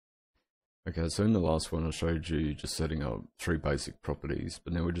Okay, so in the last one I showed you just setting up 3 basic properties,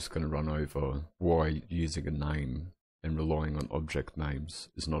 but now we're just going to run over why using a name and relying on object names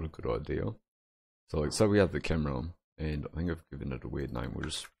is not a good idea. So like, say we have the camera, and I think I've given it a weird name, we'll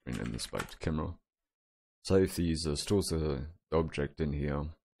just rename this back to camera. Say if the user stores the object in here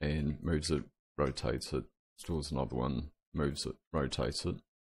and moves it, rotates it, stores another one, moves it, rotates it,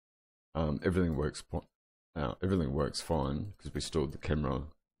 everything works fine because we stored the camera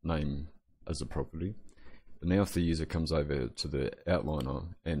name as a property. But now if the user comes over to the outliner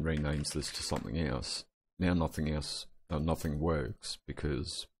and renames this to something else, now nothing works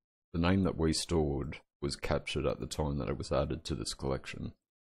because the name that we stored was captured at the time that it was added to this collection.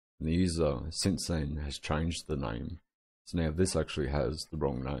 And the user since then has changed the name, so now this actually has the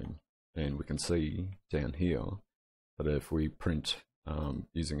wrong name. And we can see down here that if we print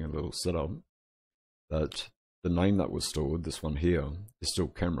using a little setup, that the name that was stored, this one here, is still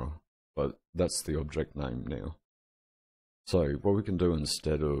camera, but that's the object name now. So what we can do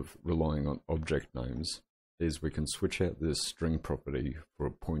instead of relying on object names is we can switch out this string property for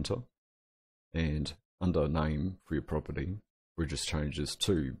a pointer, and under name for your property, we just change this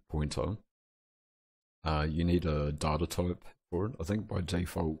to pointer. You need a data type for it. I think by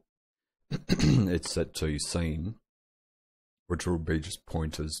default it's set to scene, which will be just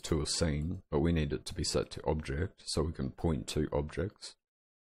pointers to a scene, but we need it to be set to object so we can point to objects.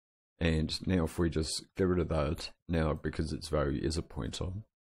 And now if we just get rid of that, now because its value is a pointer,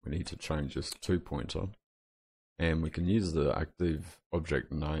 we need to change this to pointer. And we can use the active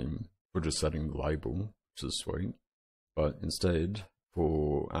object name for just setting the label, which is sweet. But instead,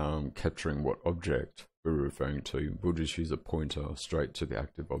 for capturing what object we're referring to, we'll just use a pointer straight to the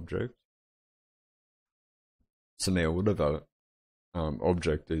active object. So now whatever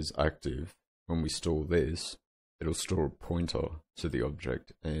object is active, when we store this, it'll store a pointer to the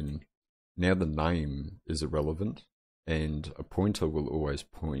object, and now the name is irrelevant, and a pointer will always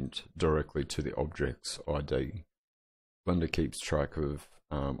point directly to the object's ID. Blender keeps track of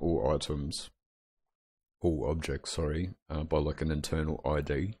all objects, by like an internal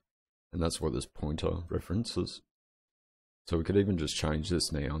ID, and that's what this pointer references. So we could even just change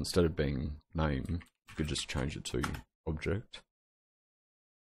this now, instead of being name, we could just change it to object.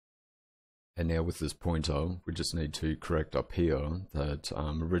 And now with this pointer, we just need to correct up here that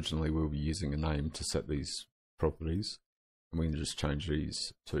originally we were using a name to set these properties, and we can just change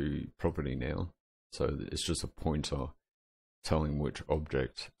these to property now. So it's just a pointer telling which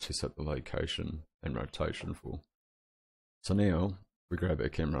object to set the location and rotation for. So now we grab our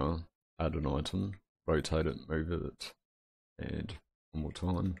camera, add an item, rotate it, move it, and one more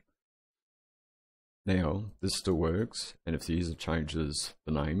time. Now this still works, and if the user changes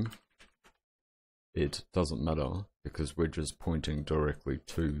the name, it doesn't matter because we're just pointing directly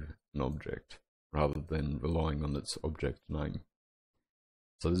to an object rather than relying on its object name.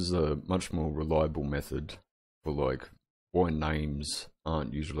 So this is a much more reliable method for like why names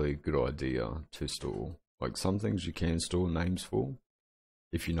aren't usually a good idea to store. Like some things you can store names for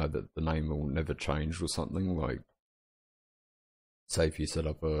if you know that the name will never change or something, like say if you set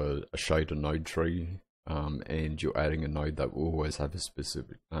up a shader node tree and you're adding a node that will always have a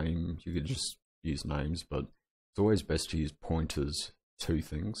specific name, you could just use names, but it's always best to use pointers to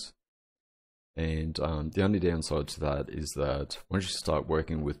things. And the only downside to that is that once you start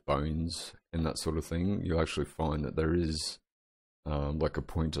working with bones and that sort of thing, you'll actually find that there is like a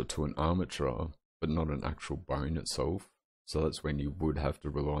pointer to an armature, but not an actual bone itself. So that's when you would have to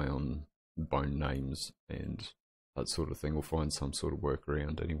rely on bone names and that sort of thing, or find some sort of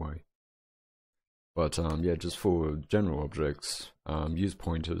workaround anyway. But yeah, just for general objects, use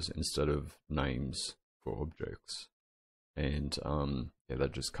pointers instead of names for objects. And yeah,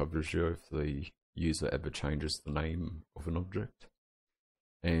 that just covers you if the user ever changes the name of an object.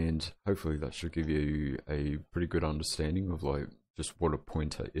 And hopefully that should give you a pretty good understanding of like just what a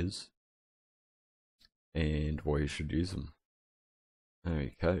pointer is and why you should use them.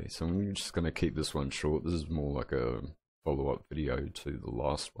 Okay, so I'm just going to keep this one short. This is more like a follow-up video to the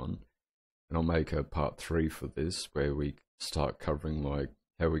last one. And I'll make a part 3 for this, where we start covering like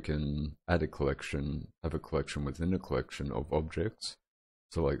how we can add a collection, have a collection within a collection of objects.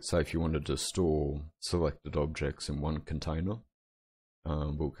 So like say if you wanted to store selected objects in one container,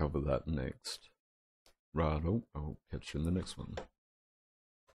 we'll cover that next. Right, I'll catch you in the next one.